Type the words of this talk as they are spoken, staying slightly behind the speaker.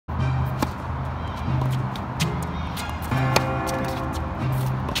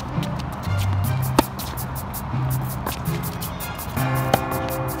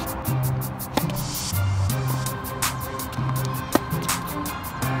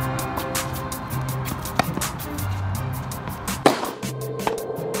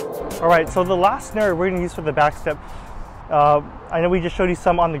All right, so the last scenario we're going to use for the back step, I know we just showed you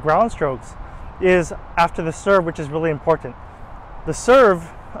some on the ground strokes, is after the serve, which is really important. The serve,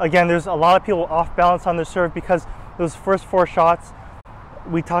 again, there's a lot of people off balance on their serve because those first 4 shots,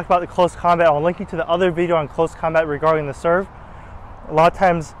 we talked about the close combat. I'll link you to the other video on close combat regarding the serve. A lot of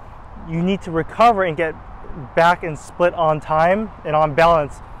times you need to recover and get back and split on time and on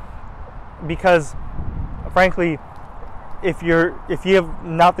balance, because frankly, if you have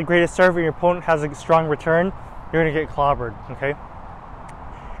not the greatest serve and your opponent has a strong return, you're going to get clobbered, okay?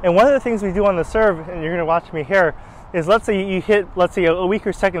 And one of the things we do on the serve, and you're going to watch me here, is let's say you hit, let's say a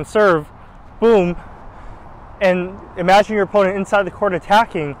weaker second serve, boom, and imagine your opponent inside the court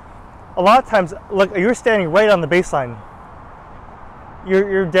attacking. A lot of times, look, you're standing right on the baseline.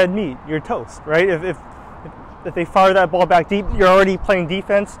 You're dead meat, you're toast, right? If they fire that ball back deep, you're already playing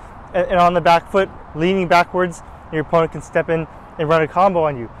defense and on the back foot, leaning backwards, your opponent can step in and run a combo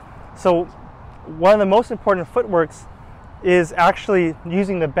on you. So one of the most important footworks is actually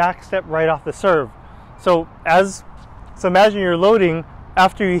using the back step right off the serve. So imagine you're loading.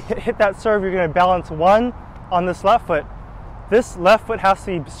 After you hit that serve, you're going to balance 1 on this left foot. This left foot has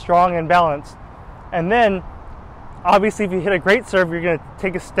to be strong and balanced. And then, obviously, if you hit a great serve, you're going to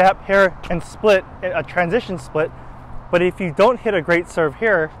take a step here and split, a transition split. But if you don't hit a great serve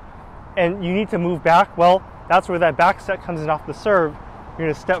here, and you need to move back, well, that's where that back step comes in off the serve. You're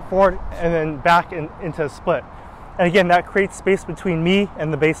going to step forward and then back into a split. And again, that creates space between me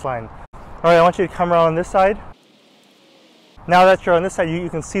and the baseline. All right, I want you to come around on this side. Now that you're on this side, you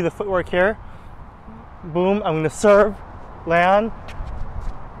can see the footwork here. Boom, I'm going to serve, land,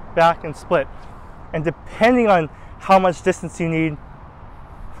 back, and split. And depending on how much distance you need,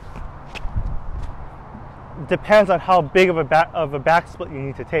 depends on how big of a back split you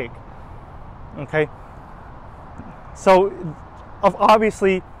need to take. Okay? So,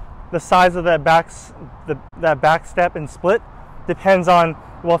 obviously, the size of that back step and split depends on,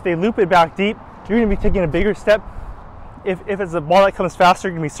 well, if they loop it back deep, you're going to be taking a bigger step. If it's a ball that comes faster,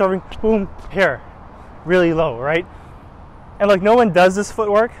 you're going to be serving, boom, here, really low, right? And like, no one does this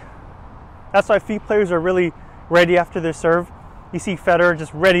footwork. That's why feet players are really ready after their serve. You see Federer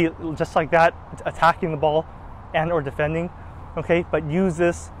just ready, just like that, attacking the ball and or defending, okay? But use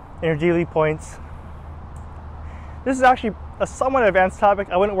this in your daily points. This is actually a somewhat advanced topic.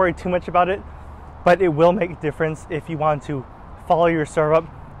 I wouldn't worry too much about it, but it will make a difference if you want to follow your serve up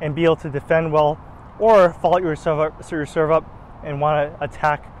and be able to defend well, or follow your serve up and want to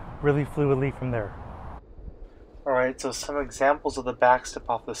attack really fluidly from there. All right, so some examples of the back step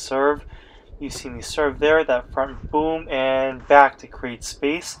off the serve. You see me serve there, that front boom and back to create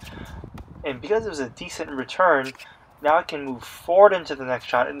space. And because it was a decent return, now I can move forward into the next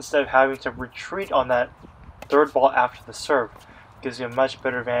shot instead of having to retreat on that third ball after the serve. Gives you a much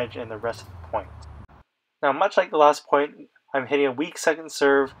better advantage in the rest of the point. Now, much like the last point, I'm hitting a weak second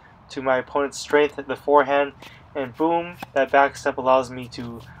serve to my opponent's strength at the forehand, and boom, that back step allows me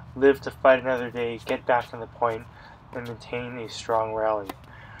to live to fight another day, get back in the point, and maintain a strong rally.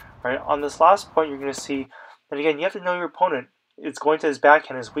 Right, on this last point, you're going to see that again, you have to know your opponent. It's going to his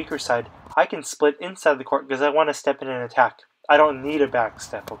backhand, his weaker side. I can split inside the court because I want to step in and attack. I don't need a back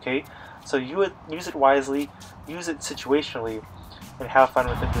step, okay? So you would use it wisely, use it situationally, and have fun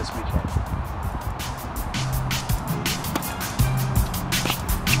with it this weekend.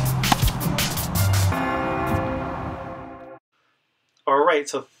 Alright,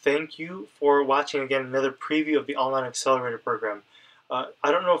 so thank you for watching again another preview of the Online Accelerator program.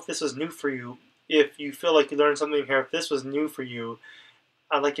 I don't know if this was new for you. If you feel like you learned something here, if this was new for you,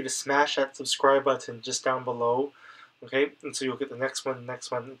 I'd like you to smash that subscribe button just down below, okay? And so you'll get the next one,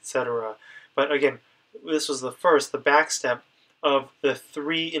 etc. But again, this was the back step of the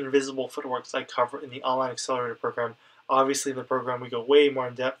 3 invisible footworks I cover in the Online Accelerator program. Obviously in the program we go way more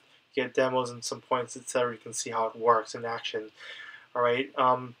in depth, you get demos and some points, etc. You can see how it works in action. Alright,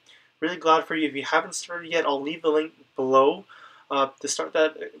 really glad for you. If you haven't started yet, I'll leave the link below to start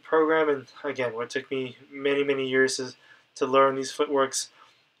that program. And again, what took me many years to learn these footworks,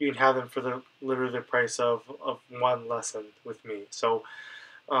 you can have them for literally the price of one lesson with me. So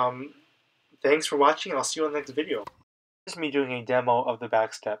thanks for watching, and I'll see you on the next video. This is me doing a demo of the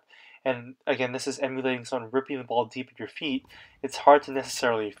back step. And again, this is emulating someone ripping the ball deep at your feet. It's hard to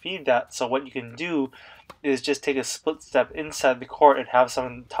necessarily feed that, so what you can do is just take a split step inside the court and have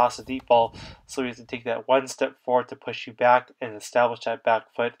someone toss a deep ball, so you have to take that one step forward to push you back and establish that back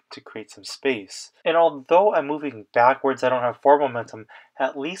foot to create some space. And although I'm moving backwards, I don't have forward momentum,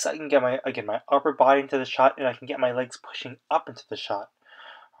 at least I can get my upper body into the shot, and I can get my legs pushing up into the shot.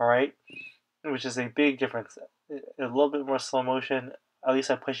 Alright? Which is a big difference. A little bit more slow motion, at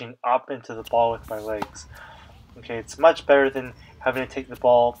least I'm pushing up into the ball with my legs. Okay, it's much better than having to take the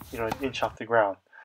ball, an inch off the ground.